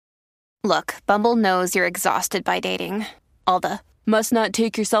Look, Bumble knows you're exhausted by dating. All the must not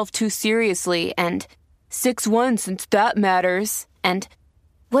take yourself too seriously and 6'1" since that matters. And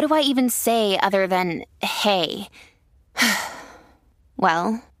what do I even say other than hey?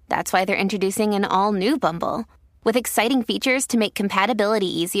 Well, that's why they're introducing an all-new Bumble with exciting features to make compatibility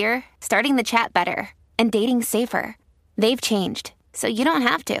easier, starting the chat better, and dating safer. They've changed, so you don't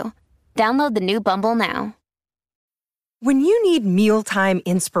have to. Download the new Bumble now. When you need mealtime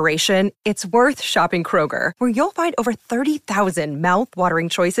inspiration, it's worth shopping Kroger, where you'll find over 30,000 mouth-watering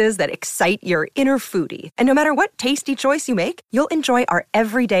choices that excite your inner foodie. And no matter what tasty choice you make, you'll enjoy our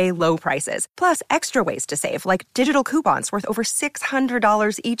everyday low prices, plus extra ways to save, like digital coupons worth over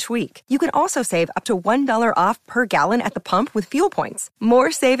 $600 each week. You can also save up to $1 off per gallon at the pump with fuel points.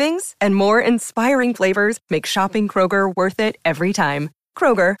 More savings and more inspiring flavors make shopping Kroger worth it every time.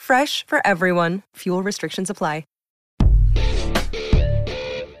 Kroger, fresh for everyone. Fuel restrictions apply.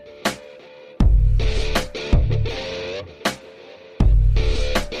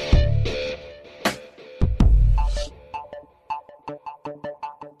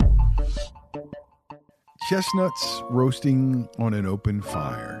 Chestnuts roasting on an open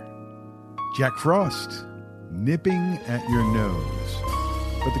fire. Jack Frost nipping at your nose.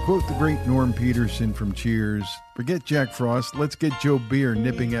 But to quote the great Norm Peterson from Cheers, forget Jack Frost, let's get Joe Beer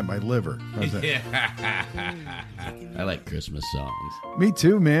nipping at my liver. How's that? I like Christmas songs. Me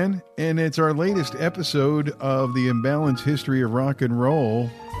too, man. And it's our latest episode of the Imbalanced History of Rock and Roll.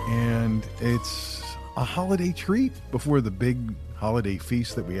 And it's a holiday treat before the big holiday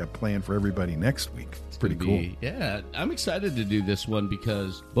feast that we have planned for everybody next week. It's pretty cool. Yeah, I'm excited to do this one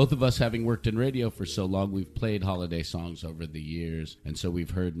because both of us, having worked in radio for so long, we've played holiday songs over the years, and so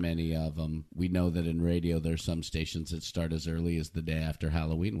we've heard many of them. We know that in radio there's some stations that start as early as the day after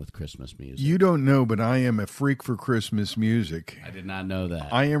Halloween with Christmas music. You don't know, but I am a freak for Christmas music. I did not know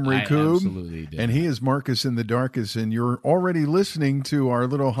that. I am Ray Coob, absolutely did. And he is Marcus in the Darkest, and you're already listening to our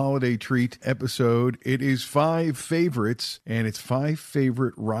little holiday treat episode. It is 5 favorites, and it's 5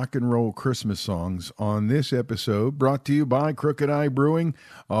 favorite rock and roll Christmas songs on this episode, brought to you by Crooked Eye Brewing.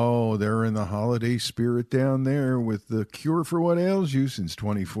 Oh, they're in the holiday spirit down there with the cure for what ails you since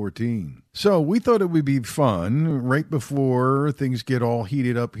 2014. So we thought it would be fun right before things get all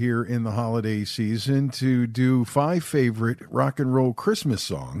heated up here in the holiday season to do 5 favorite rock and roll Christmas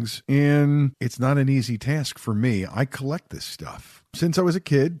songs. And it's not an easy task for me. I collect this stuff. Since I was a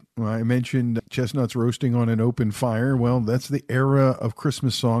kid, I mentioned chestnuts roasting on an open fire. Well, that's the era of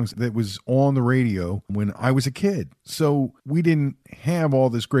Christmas songs that was on the radio when I was a kid. So we didn't have all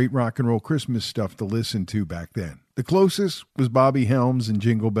this great rock and roll Christmas stuff to listen to back then. The closest was Bobby Helms and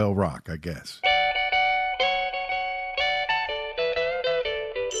Jingle Bell Rock, I guess.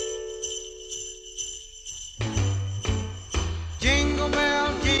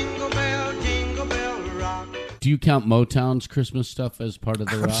 Do you count Motown's Christmas stuff as part of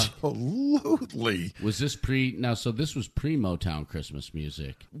the rock? Absolutely. Was this so this was pre-Motown Christmas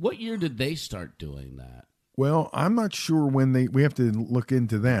music. What year did they start doing that? Well, I'm not sure when we have to look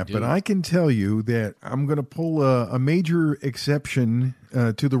into that, but I can tell you that I'm going to pull a major exception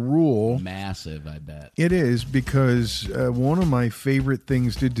to the rule. Massive, I bet. It is, because one of my favorite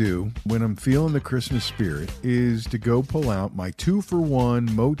things to do when I'm feeling the Christmas spirit is to go pull out my 2-for-1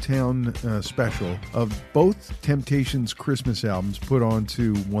 Motown special of both Temptations' Christmas albums put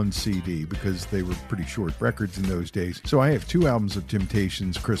onto one CD, because they were pretty short records in those days. So I have 2 albums of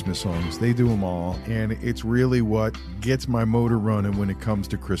Temptations' Christmas songs. They do them all, and it's really what gets my motor running when it comes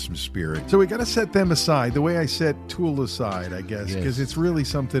to Christmas spirit. So we got to set them aside the way I set Tool aside, I guess, because it's really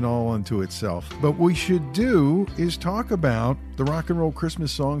something all unto itself. But what we should do is talk about the rock and roll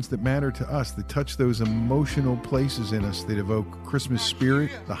Christmas songs that matter to us, that touch those emotional places in us that evoke Christmas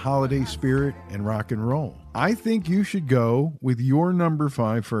spirit, the holiday spirit, and rock and roll. I think you should go with your number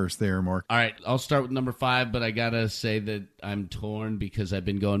 5 first there, Mark. All right, I'll start with number 5, but I got to say that I'm torn because I've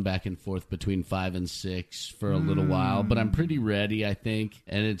been going back and forth between 5 and 6 for a little while, but I'm pretty ready, I think,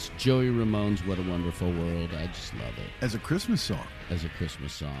 and it's Joey Ramone's What a Wonderful World. I just love it. As a Christmas song? As a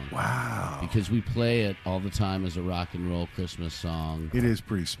Christmas song. Wow. Because we play it all the time as a rock and roll Christmas song. It is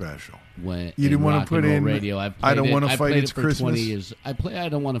pretty special. When you didn't want to put in radio, I Don't Want to Fight It's Christmas. 20 years. I play I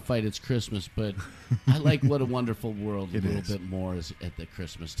Don't Want to Fight It's Christmas, but I like What a Wonderful World a little bit more at the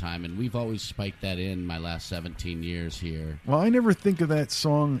Christmas time, and we've always spiked that in my last 17 years here. Well, I never think of that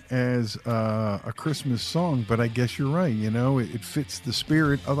song as a Christmas song, but I guess you're right. You know, it fits the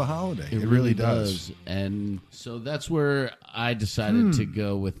spirit of the holiday. It really does. And so that's where I decided to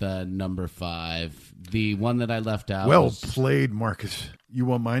go with number 5. The one that I left out. Well played. played, Marcus. You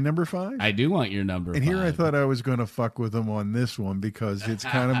want my number 5? I do want your number 5. And here I thought I was going to fuck with them on this one because it's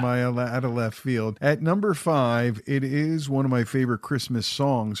kind of my out of left field. At number 5, it is one of my favorite Christmas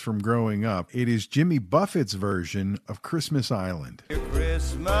songs from growing up. It is Jimmy Buffett's version of Christmas Island. Your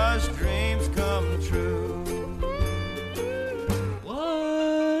Christmas dreams come true.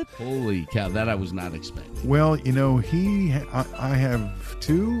 What? Holy cow, that I was not expecting. Well, you know, I have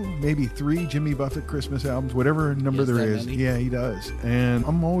 2, maybe 3 Jimmy Buffett Christmas albums, whatever number there is. Many? Yeah, he does. And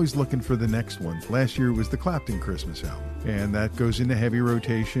I'm always looking for the next one. Last year was the Clapton Christmas album. And that goes into heavy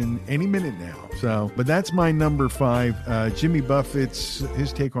rotation any minute now. So, but that's my number 5. Jimmy Buffett's,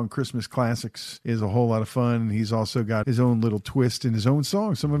 his take on Christmas classics is a whole lot of fun. He's also got his own little twist in his own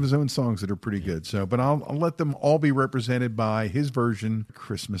songs, some of his own songs that are pretty good. So, but I'll let them all be represented by his version,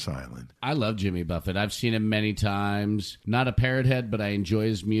 Christmas Island. I love Jimmy Buffett. I've seen him many times. Not a parrot head, but I enjoy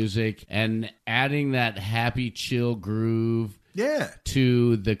his music. And adding that happy, chill groove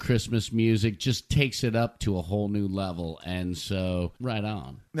to the Christmas music just takes it up to a whole new level. And so, right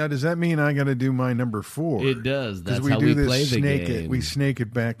on. Now, does that mean I got to do my number 4? It does. That's how we play the game. We snake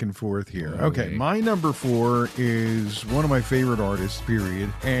it back and forth here. Okay, my number 4 is one of my favorite artists,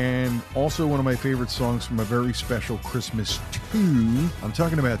 period, and also one of my favorite songs from a very special Christmas tune. I'm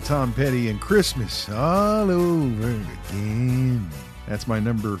talking about Tom Petty and Christmas All Over Again. That's my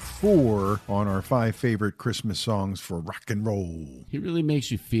number 4 on our 5 favorite Christmas songs for rock and roll. He really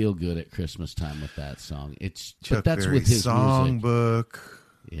makes you feel good at Christmas time with that song. Chuck but that's Berry with his songbook.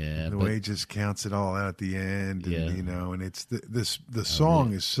 Yeah, the way he just counts it all out at the end, and, Yeah. you know, and it's the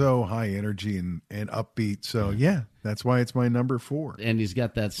song is so high energy and upbeat. So yeah, that's why it's my number 4. And he's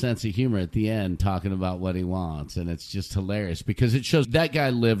got that sense of humor at the end talking about what he wants. And it's just hilarious because it shows that guy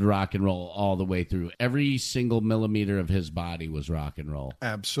lived rock and roll all the way through. Every single millimeter of his body was rock and roll.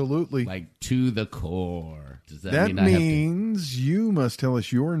 Absolutely. Like to the core. Does that, That mean I have to... means you must tell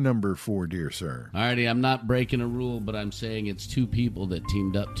us your number 4, dear sir. Alrighty, I'm not breaking a rule, but I'm saying it's 2 people that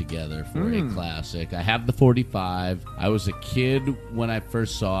teamed up together for a classic. I have the 45. I was a kid when I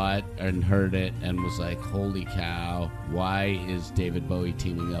first saw it and heard it and was like, holy cow, why is David Bowie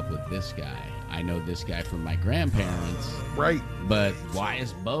teaming up with this guy? I know this guy from my grandparents. Right. But why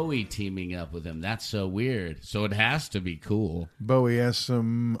is Bowie teaming up with him? That's so weird. So it has to be cool. Bowie asks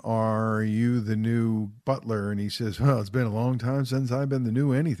him, are you the new butler? And he says, well, it's been a long time since I've been the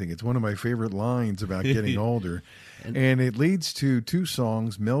new anything. It's one of my favorite lines about getting older. And it leads to 2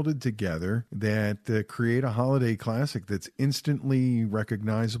 songs melded together that create a holiday classic that's instantly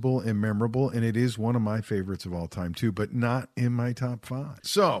recognizable and memorable. And it is one of my favorites of all time, too, but not in my top 5.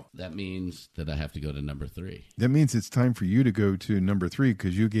 So that means that I have to go to number 3. That means it's time for you to go to number 3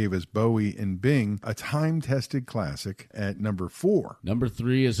 because you gave us Bowie and Bing, a time-tested classic, at number 4. Number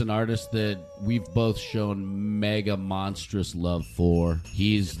 3 is an artist that we've both shown mega monstrous love for.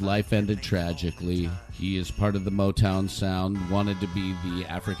 His life ended tragically. He is part of the Motown sound, wanted to be the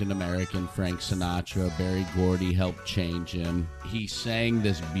African-American Frank Sinatra. Berry Gordy helped change him. He sang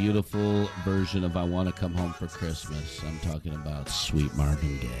this beautiful version of I Want to Come Home for Christmas. I'm talking about Sweet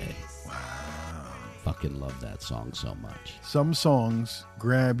Marvin Gaye. Wow. Fucking love that song so much. Some songs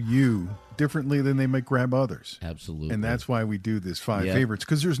grab you differently than they might grab others. Absolutely. And that's why we do this 5 favorites,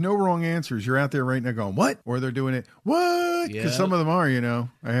 because there's no wrong answers. You're out there right now going, what? Or they're doing it, what? Because some of them are, you know.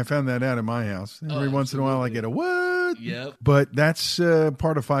 I have found that out in my house. Every once in a while I get a what? Yep. But that's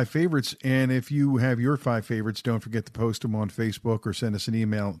part of 5 favorites. And if you have your 5 favorites, don't forget to post them on Facebook or send us an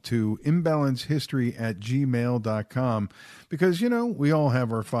email to imbalancehistory@gmail.com because, you know, we all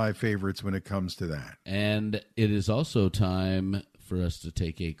have our 5 favorites when it comes to that. And it is also time for us to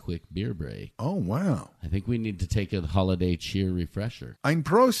take a quick beer break. Oh, wow. I think we need to take a holiday cheer refresher. Ein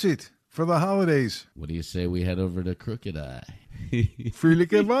Prosit for the holidays. What do you say we head over to Crooked Eye?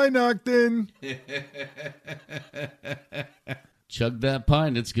 Fröhliche Weihnachten. Chug that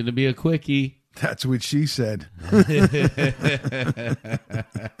pint. It's going to be a quickie. That's what she said.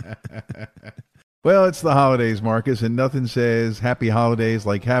 Well, it's the holidays, Marcus, and nothing says happy holidays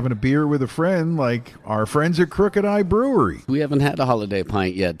like having a beer with a friend like our friends at Crooked Eye Brewery. We haven't had a holiday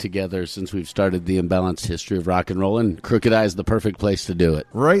pint yet together since we've started the Imbalanced History of Rock and Roll, and Crooked Eye is the perfect place to do it.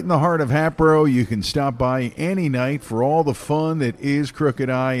 Right in the heart of Hatboro, you can stop by any night for all the fun that is Crooked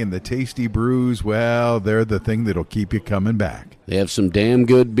Eye, and the tasty brews, well, they're the thing that'll keep you coming back. They have some damn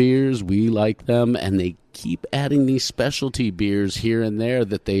good beers. We like them, and they keep adding these specialty beers here and there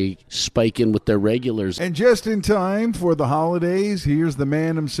that they spike in with their regulars. And just in time for the holidays, here's the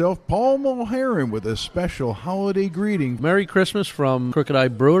man himself, Paul Mulheron, with a special holiday greeting. Merry Christmas from Crooked Eye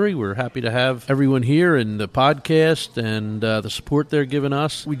Brewery. We're happy to have everyone here in the podcast and the support they're giving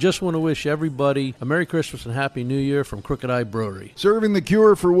us. We just want to wish everybody a Merry Christmas and Happy New Year from Crooked Eye Brewery. Serving the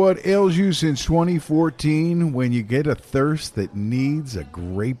cure for what ails you since 2014. When you get a thirst that needs a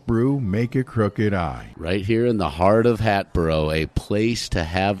great brew, make a Crooked Eye. Right here in the heart of Hatboro, a place to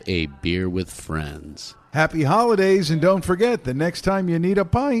have a beer with friends. Happy holidays, and don't forget, the next time you need a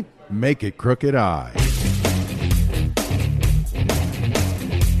pint, make it Crooked Eye.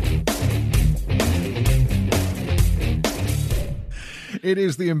 It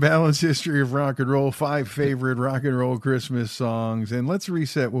is the imbalanced history of rock and roll, 5 favorite rock and roll Christmas songs. And let's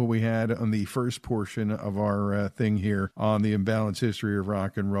reset what we had on the first portion of our thing here on the imbalanced history of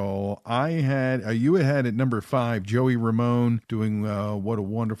rock and roll. You had at number 5, Joey Ramone doing What a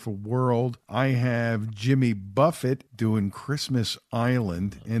Wonderful World. I have Jimmy Buffett doing Christmas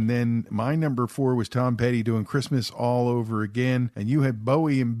Island. And then my number 4 was Tom Petty doing Christmas All Over Again. And you had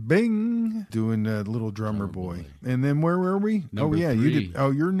Bowie and Bing doing Little Drummer Boy. And then where were we? Number 3. You did.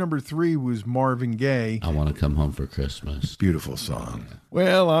 Oh, your number 3 was Marvin Gaye. I Want to Come Home for Christmas. Beautiful song.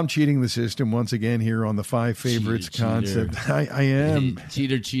 Well, I'm cheating the system once again here on the 5 favorites concept. Cheater. I am.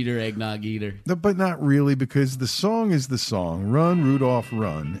 Cheater, eggnog eater. But not really, because the song is the song. Run, Rudolph,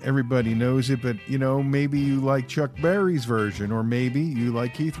 Run. Everybody knows it, but, maybe you like Chuck Berry's version, or maybe you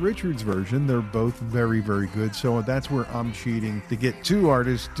like Keith Richards' version. They're both very, very good. So that's where I'm cheating, to get 2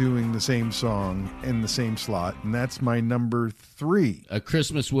 artists doing the same song in the same slot, and that's my number 3. A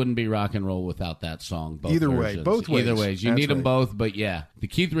Christmas wouldn't be rock and roll without that song. Both Either versions. way, both ways. Either ways. You That's need them right. both, but yeah. The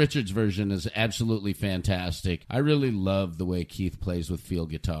Keith Richards version is absolutely fantastic. I really love the way Keith plays with feel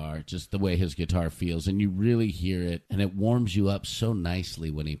guitar, just the way his guitar feels, and you really hear it, and it warms you up so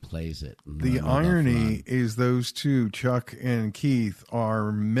nicely when he plays it. The irony is those two, Chuck and Keith,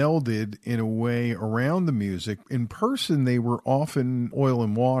 are melded in a way around the music. In person, they were often oil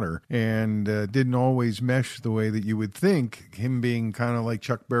and water and didn't always mesh the way that you would think, him being kind of like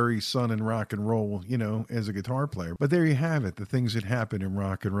Chuck Berry's son in rock and roll, as a guitar player. But there you have it, the things that happen in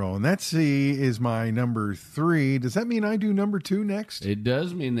rock and roll. And that is my number 3. Does that mean I do number 2 next? It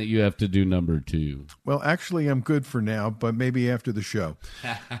does mean that you have to do number 2. Well, actually, I'm good for now, but maybe after the show.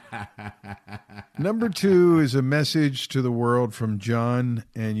 Number 2 is a message to the world from John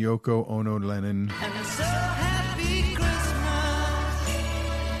and Yoko Ono Lennon. And so happy Christmas.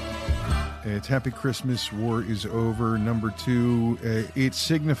 It's Happy Christmas, War is Over. Number 2, it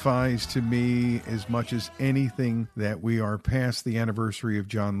signifies to me as much as anything that we are past the anniversary of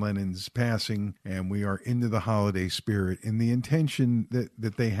John Lennon's passing, and we are into the holiday spirit and the intention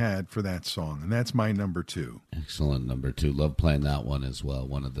that they had for that song. And that's my number 2. Excellent number 2. Love playing that one as well.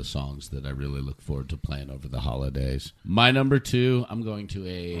 One of the songs that I really look forward to playing over the holidays. My number 2, I'm going to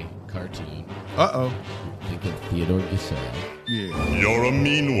a cartoon. Uh-oh. Think of Theodore Giselle. Yeah. You're a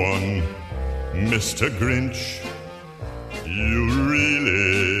mean one, Mr. Grinch. You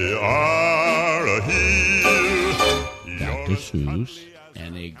really are a heel. Dr. Seuss.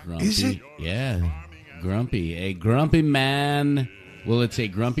 And a grumpy... Is it? Yeah. Grumpy. A grumpy man. Well, it's a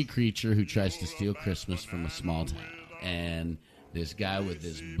grumpy creature who tries to steal Christmas from a small town. And this guy with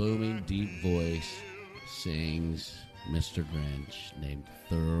this booming, deep voice sings Mr. Grinch, named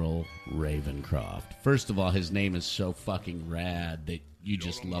Thurl Ravencroft. First of all, his name is so fucking rad that you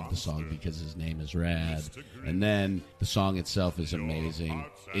just love the song because his name is rad. And then the song itself is amazing.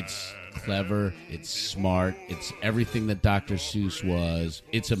 It's clever. It's smart. It's everything that Dr. Seuss was.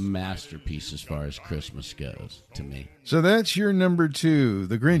 It's a masterpiece as far as Christmas goes to me. So that's your number 2,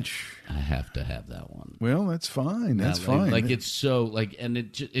 The Grinch. I have to have that one. Well, that's fine. That's fine. Like it's so like, and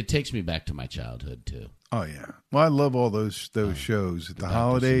it takes me back to my childhood too. Oh, yeah. Well, I love all those shows. The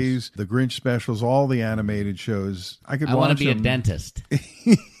holidays, the Grinch specials, all the animated shows. I want to be a dentist.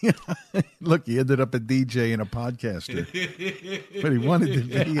 Look, he ended up a DJ and a podcaster. But he wanted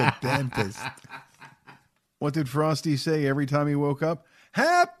to be a dentist. What did Frosty say every time he woke up?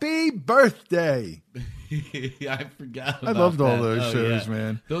 Happy birthday! I forgot about I loved all that. those shows,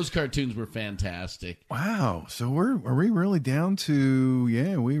 man. Those cartoons were fantastic. Wow. So are we really down to,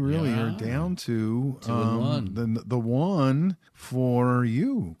 we really are down to 2 and 1. The one for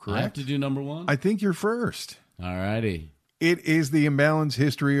you, correct? I have to do number 1? I think you're first. All righty. It is the imbalanced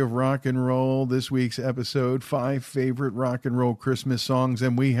history of rock and roll. This week's episode, 5 favorite rock and roll Christmas songs,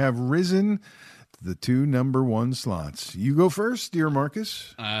 and we have risen the 2 number 1 slots. You go first, dear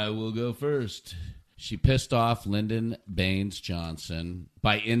Marcus. I will go first. She pissed off Lyndon Baines Johnson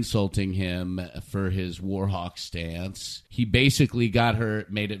by insulting him for his Warhawk stance. He basically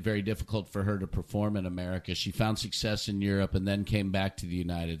made it very difficult for her to perform in America. She found success in Europe and then came back to the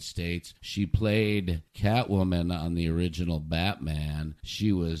United States. She played Catwoman on the original Batman.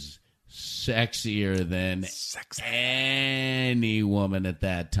 She was sexier than any woman at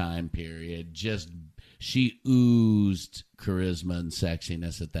that time period. She oozed charisma and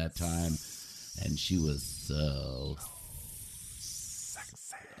sexiness at that time. And she was so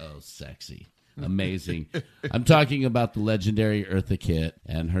sexy. Amazing. I'm talking about the legendary Eartha Kitt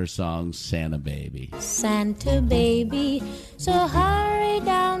and her song Santa Baby. Santa Baby, so hurry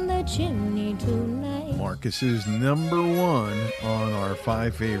down the chimney tonight. Marcus's number one on our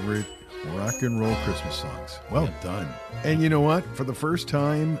 5 favorite rock and roll Christmas songs. Well done. And you know what? For the first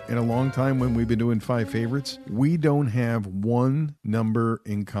time in a long time when we've been doing 5 favorites, we don't have one number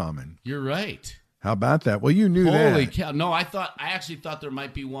in common. You're right. How about that? Well, you knew that. Holy cow. No, I actually thought there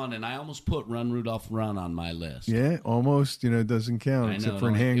might be one, and I almost put Run, Rudolph, Run on my list. Yeah, almost. It doesn't count except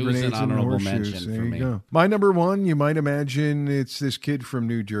for hand grenades and honorable horseshoes. There for you me. go. My number one, you might imagine it's this kid from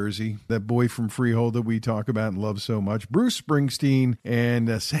New Jersey, that boy from Freehold that we talk about and love so much, Bruce Springsteen,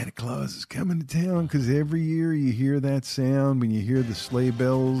 and Santa Claus is coming to town, because every year you hear that sound when you hear the sleigh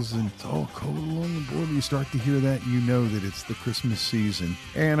bells and it's all cold along the border. You start to hear that, you know that it's the Christmas season.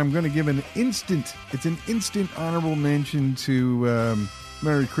 And I'm going to give an instant honorable mention to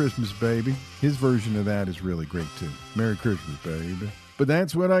Merry Christmas, Baby. His version of that is really great, too. Merry Christmas, Baby. But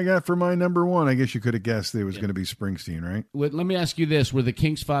that's what I got for my number one. I guess you could have guessed it was going to be Springsteen, right? Let me ask you this. Were the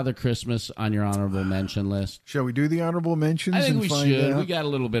Kinks' Father Christmas on your honorable mention list? Shall we do the honorable mentions? I think and we find should. out? We got a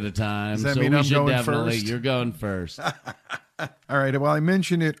little bit of time. Does that so mean we I'm should going definitely. first? You're going first. All right. Well, I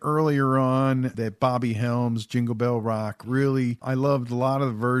mentioned it earlier on that Bobby Helms, Jingle Bell Rock, really, I loved a lot of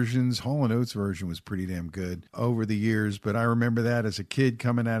the versions. Hall & Oates' version was pretty damn good over the years, but I remember that as a kid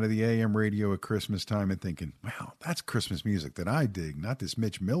coming out of the AM radio at Christmas time and thinking, wow, that's Christmas music that I dig, not this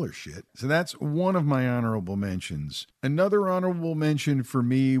Mitch Miller shit. So that's one of my honorable mentions. Another honorable mention for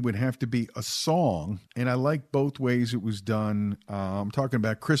me would have to be a song, and I like both ways it was done. I'm talking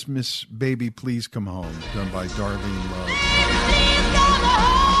about Christmas Baby Please Come Home, done by Darlene Love.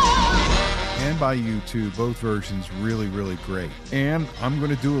 And by U2, both versions really, really great. And I'm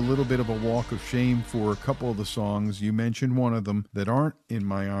going to do a little bit of a walk of shame for a couple of the songs. You mentioned one of them that aren't in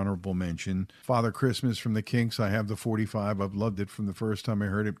my honorable mention. Father Christmas from the Kinks. I have the 45. I've loved it from the first time I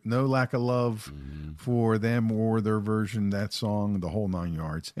heard it. No lack of love for them or their version, that song, the whole 9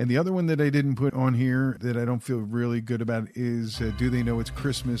 yards. And the other one that I didn't put on here that I don't feel really good about is Do They Know It's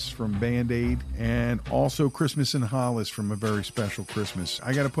Christmas from Band Aid, and also Christmas in Hollis from A Very Special Christmas.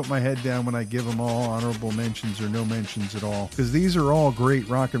 I got to put my head down when I give them all honorable mentions or no mentions at all, because these are all great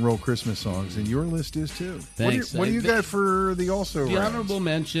rock and roll Christmas songs, and your list is too. Thanks. What do you got for the also The rounds? honorable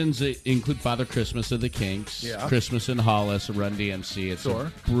mentions include Father Christmas of the Kinks, Yeah. Christmas in Hollis, a Run DMC. It's a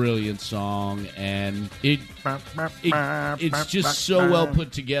brilliant song, and it's just so well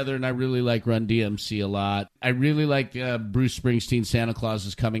put together, and I really like Run DMC a lot. I really like Bruce Springsteen, Santa Claus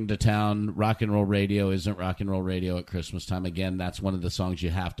is Coming to Town. Rock and roll radio isn't rock and roll radio at Christmas time. Again, that's one of the songs you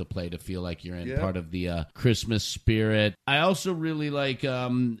have to play to feel like you're in part of the Christmas spirit. I also really like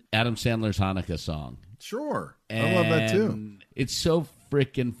Adam Sandler's Hanukkah song. Sure. I love that too. It's so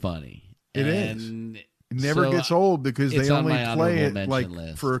freaking funny. It is. It never gets old because they only play it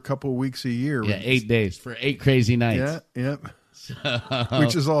like for a couple of weeks a year. Yeah, 8 days for 8 crazy nights. Yeah,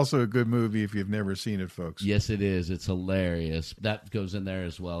 which is also a good movie if you've never seen it, folks. Yes, it is. It's hilarious. That goes in there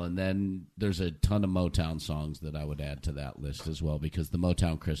as well. And then there's a ton of Motown songs that I would add to that list as well, because the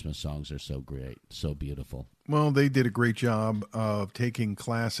Motown Christmas songs are so great, so beautiful. Well, they did a great job of taking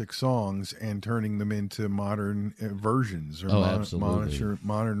classic songs and turning them into modern versions or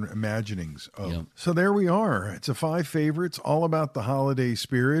modern imaginings of. Yep. So there we are. It's a 5 favorites, all about the holiday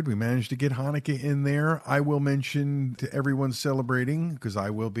spirit. We managed to get Hanukkah in there. I will mention to everyone celebrating, because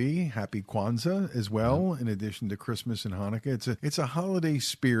I will be, Happy Kwanzaa as well, in addition to Christmas and Hanukkah. It's a holiday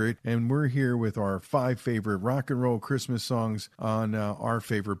spirit, and we're here with our 5 favorite rock and roll Christmas songs on our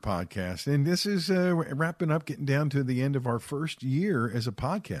favorite podcast. And this is wrapping up, getting down to the end of our first year as a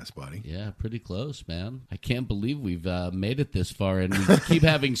podcast, buddy. Yeah, pretty close, man. I can't believe we've made it this far, and we keep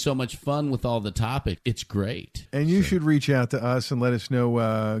having so much fun with all the topics. It's great. And you should reach out to us and let us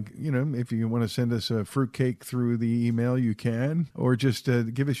know, if you want to send us a fruitcake through the email, you can, or just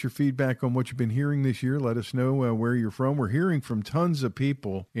give us your feedback on what you've been hearing this year. Let us know where you're from. We're hearing from tons of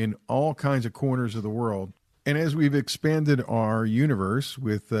people in all kinds of corners of the world. And as we've expanded our universe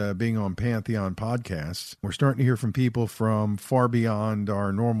with being on Pantheon podcasts, we're starting to hear from people from far beyond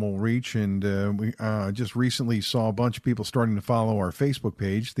our normal reach. And we just recently saw a bunch of people starting to follow our Facebook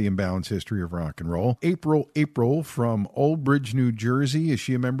page, The Imbalanced History of Rock and Roll. April from Old Bridge, New Jersey. Is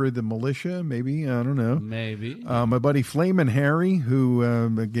she a member of the militia? Maybe. I don't know. Maybe. My buddy Flamin' Harry, who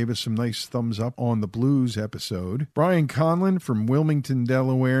gave us some nice thumbs up on the blues episode. Brian Conlon from Wilmington,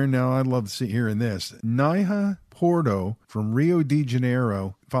 Delaware. Now, I'd love to hearing this. Naiha Porto from Rio de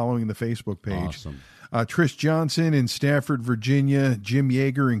Janeiro, following the Facebook page. Awesome. Trish Johnson in Stafford, Virginia. Jim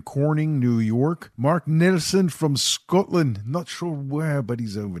Yeager in Corning, New York. Mark Nelson from Scotland. Not sure where, but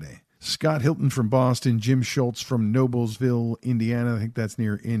he's over there. Scott Hilton from Boston, Jim Schultz from Noblesville, Indiana. I think that's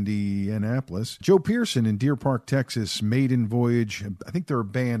near Indianapolis. Joe Pearson in Deer Park, Texas. Maiden Voyage. I think they're a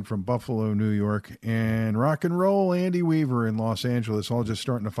band from Buffalo, New York. And Rock and Roll, Andy Weaver in Los Angeles. All just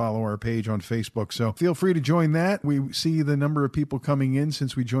starting to follow our page on Facebook. So feel free to join that. We see the number of people coming in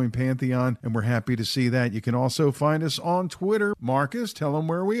since we joined Pantheon, and we're happy to see that. You can also find us on Twitter. Marcus, tell them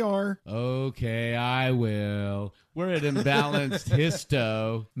where we are. Okay, I will. We're at Imbalanced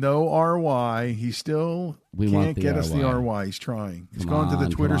Histo. No RY. He still can't get us the RY. He's trying. He's gone to the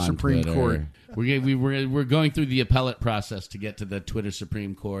Twitter Supreme Court. We're going through the appellate process to get to the Twitter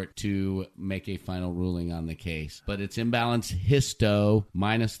Supreme Court to make a final ruling on the case. But it's Imbalanced Histo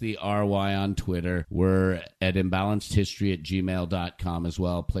minus the RY on Twitter. We're at imbalancedhistory@gmail.com as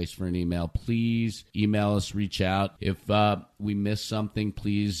well. Place for an email. Please email us, reach out. If we missed something,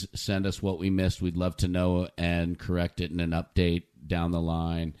 please send us what we missed. We'd love to know and correct it in an update down the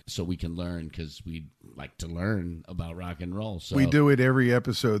line so we can learn, because we like to learn about rock and roll. So we do it every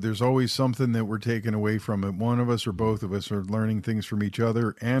episode. There's always something that we're taking away from it. One of us or both of us are learning things from each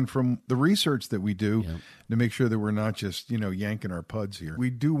other and from the research that we do to make sure that we're not just, yanking our puds here. We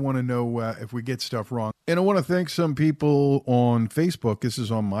do want to know if we get stuff wrong. And I want to thank some people on Facebook. This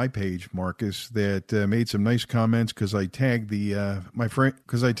is on my page, Marcus, that made some nice comments because I tagged my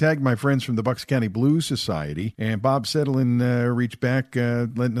friends from the Bucks County Blues Society. And Bob Settlin reached back,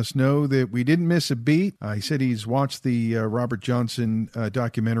 letting us know that we didn't miss a beat. He said he's watched the Robert Johnson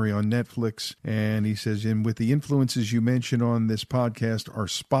documentary on Netflix, and he says, and with the influences you mentioned on this podcast are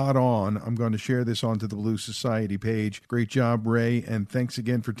spot on. I'm going to share this onto the Blues Society page. Great job, Ray, and thanks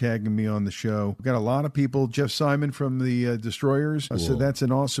again for tagging me on the show. We've got a lot of people. Jeff Simon from the Destroyers said, that's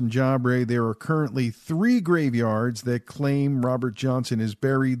an awesome job, Ray. There are currently 3 graveyards that claim Robert Johnson is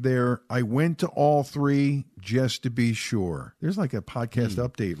buried there. I went to all 3 just to be sure. There's like a podcast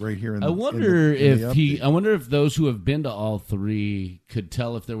update right here. I wonder if those who have been to all 3 could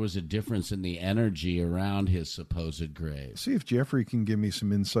tell if there was a difference in the energy around his supposed grave. See if Jeffrey can give me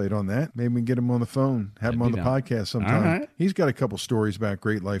some insight on that. Maybe we can get him on the phone, have him on the podcast sometime. All right. He's got a couple stories about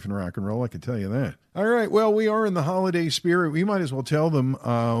great life and rock and roll, I can tell you that. All right, well, we are in the holiday spirit. We might as well tell them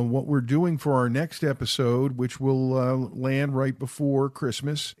what we're doing for our next episode, which will land right before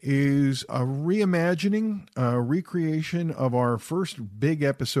Christmas, is a reimagining, recreation of our first big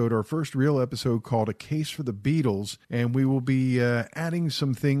episode, our first real episode called A Case for the Beatles, and we will be adding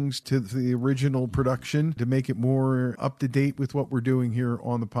some things to the original production to make it more up-to-date with what we're doing here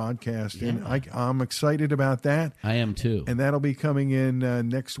on the podcast, and I'm excited about that. I am too. And that'll be coming in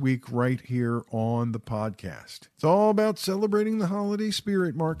next week right here on the podcast. It's all about celebrating the holiday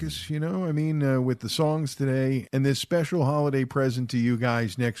spirit, Marcus, with the songs today and this special holiday present to you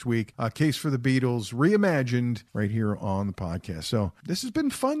guys next week, A Case for the Beatles reimagined right here on the podcast. So this has been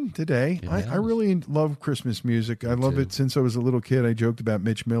fun today. I really love Christmas music. I love it since I was a little kid. I joked about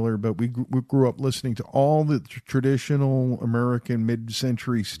Mitch Miller, but we grew up listening to all the traditional American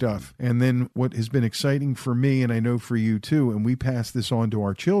mid-century stuff. And then what has been exciting for me, and I know for you too, and we pass this on to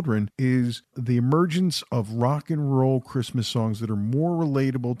our children, is the emergence of rock and roll Christmas songs that are more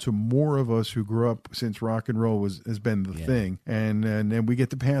relatable to more of us who grew up since rock and roll has been the thing. And then we get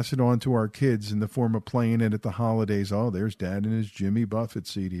to pass it on to our kids in the form of playing it at the holidays. Oh, there's Dad and his Jimmy Buffett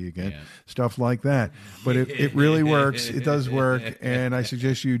CD again. Stuff like that. But it really works. It does work. And I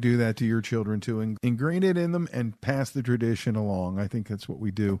suggest you do that to your children too. And ingrain it in them and pass the tradition along. I think that's what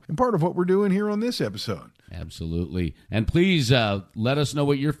we do. And part of what we're doing here on this episode. Absolutely. And please let us know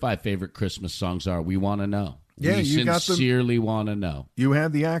what your 5 favorite Christmas songs are. We want to know. Yeah, we you got them. sincerely want to know. You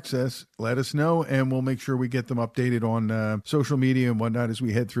have the access. Let us know, and we'll make sure we get them updated on social media and whatnot as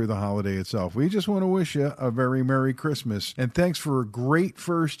we head through the holiday itself. We just want to wish you a very Merry Christmas, and thanks for a great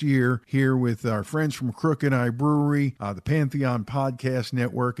first year here with our friends from Crooked Eye Brewery, the Pantheon Podcast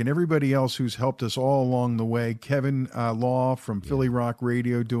Network, and everybody else who's helped us all along the way. Kevin Law from Philly Rock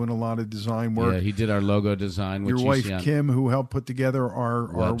Radio doing a lot of design work. Yeah, he did our logo design. Your wife, Kim, who helped put together our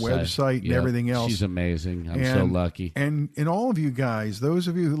website and everything else. She's amazing. I'm so lucky. And all of you guys, those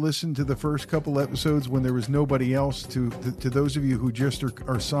of you who listened to the first couple episodes when there was nobody else, to those of you who just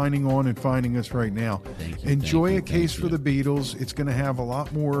are signing on and finding us right now, enjoy A Case for the Beatles. It's going to have a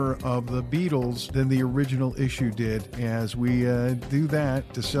lot more of the Beatles than the original issue did as we do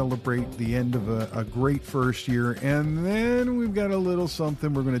that to celebrate the end of a great first year. And then we've got a little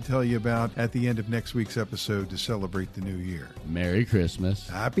something we're going to tell you about at the end of next week's episode to celebrate the new year. Merry Christmas.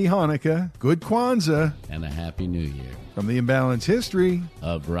 Happy Hanukkah. Good Kwanzaa. And a Happy New Year. From the Imbalanced History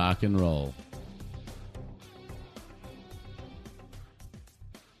of Rock and Roll.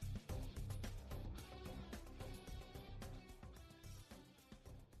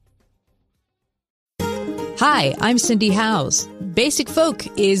 Hi, I'm Cindy Howes. Basic Folk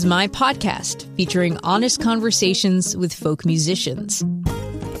is my podcast featuring honest conversations with folk musicians.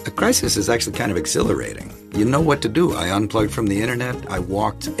 A crisis is actually kind of exhilarating. You know what to do. I unplugged from the internet. I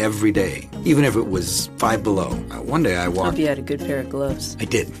walked every day, even if it was 5 below. One day I walked... Hope you had a good pair of gloves. I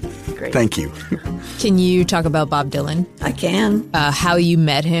did. Great. Thank you. Can you talk about Bob Dylan? I can. How you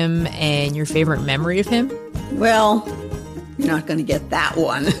met him and your favorite memory of him? Well, you're not going to get that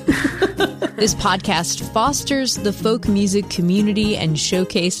one. This podcast fosters the folk music community and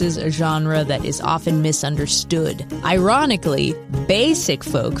showcases a genre that is often misunderstood. Ironically, Basic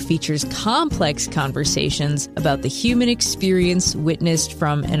Folk features complex conversations about the human experience witnessed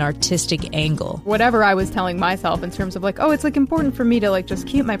from an artistic angle. Whatever I was telling myself in terms of it's important for me to just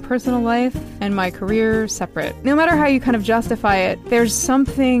keep my personal life and my career separate. No matter how you kind of justify it, there's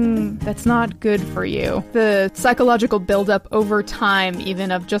something that's not good for you. The psychological buildup over time,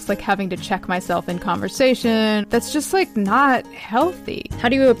 even of just having to check myself in conversation, that's just not healthy. How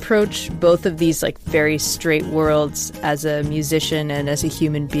do you approach both of these very straight worlds as a musician and as a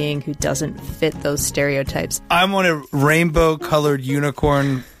human being who doesn't fit those stereotypes? I'm on a rainbow-colored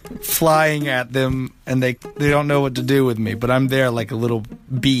unicorn flying at them, and they don't know what to do with me, but I'm there like a little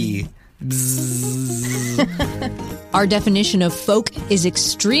bee. Our definition of folk is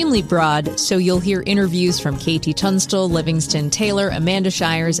extremely broad, so you'll hear interviews from Katie Tunstall, Livingston Taylor, Amanda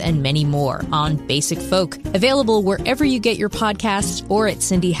Shires, and many more on Basic Folk. Available wherever you get your podcasts or at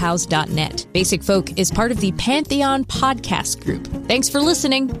cindyhouse.net. Basic Folk is part of the Pantheon Podcast Group. Thanks for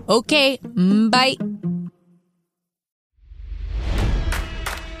listening. Okay, bye.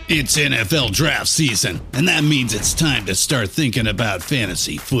 It's NFL draft season, and that means it's time to start thinking about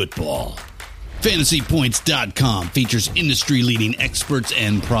fantasy football. FantasyPoints.com features industry-leading experts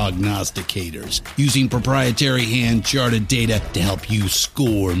and prognosticators using proprietary hand-charted data to help you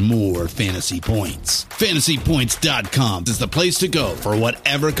score more fantasy points. FantasyPoints.com is the place to go for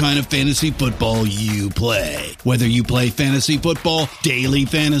whatever kind of fantasy football you play. Whether you play fantasy football, daily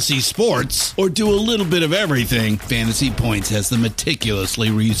fantasy sports, or do a little bit of everything, Fantasy Points has the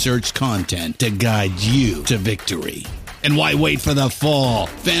meticulously researched content to guide you to victory. And why wait for the fall?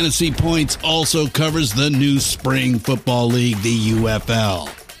 Fantasy Points also covers the new spring football league, the UFL.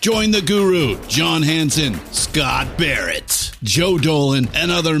 Join the guru, John Hansen, Scott Barrett, Joe Dolan,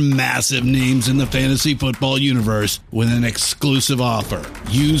 and other massive names in the fantasy football universe with an exclusive offer.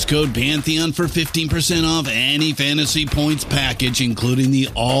 Use code Pantheon for 15% off any Fantasy Points package, including the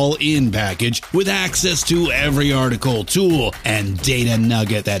all-in package, with access to every article, tool, and data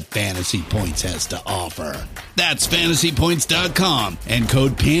nugget that Fantasy Points has to offer. That's FantasyPoints.com and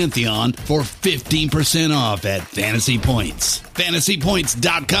code Pantheon for 15% off at Fantasy Points.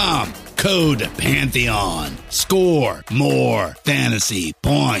 FantasyPoints.com, code Pantheon. Score more fantasy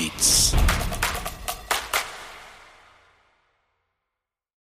points.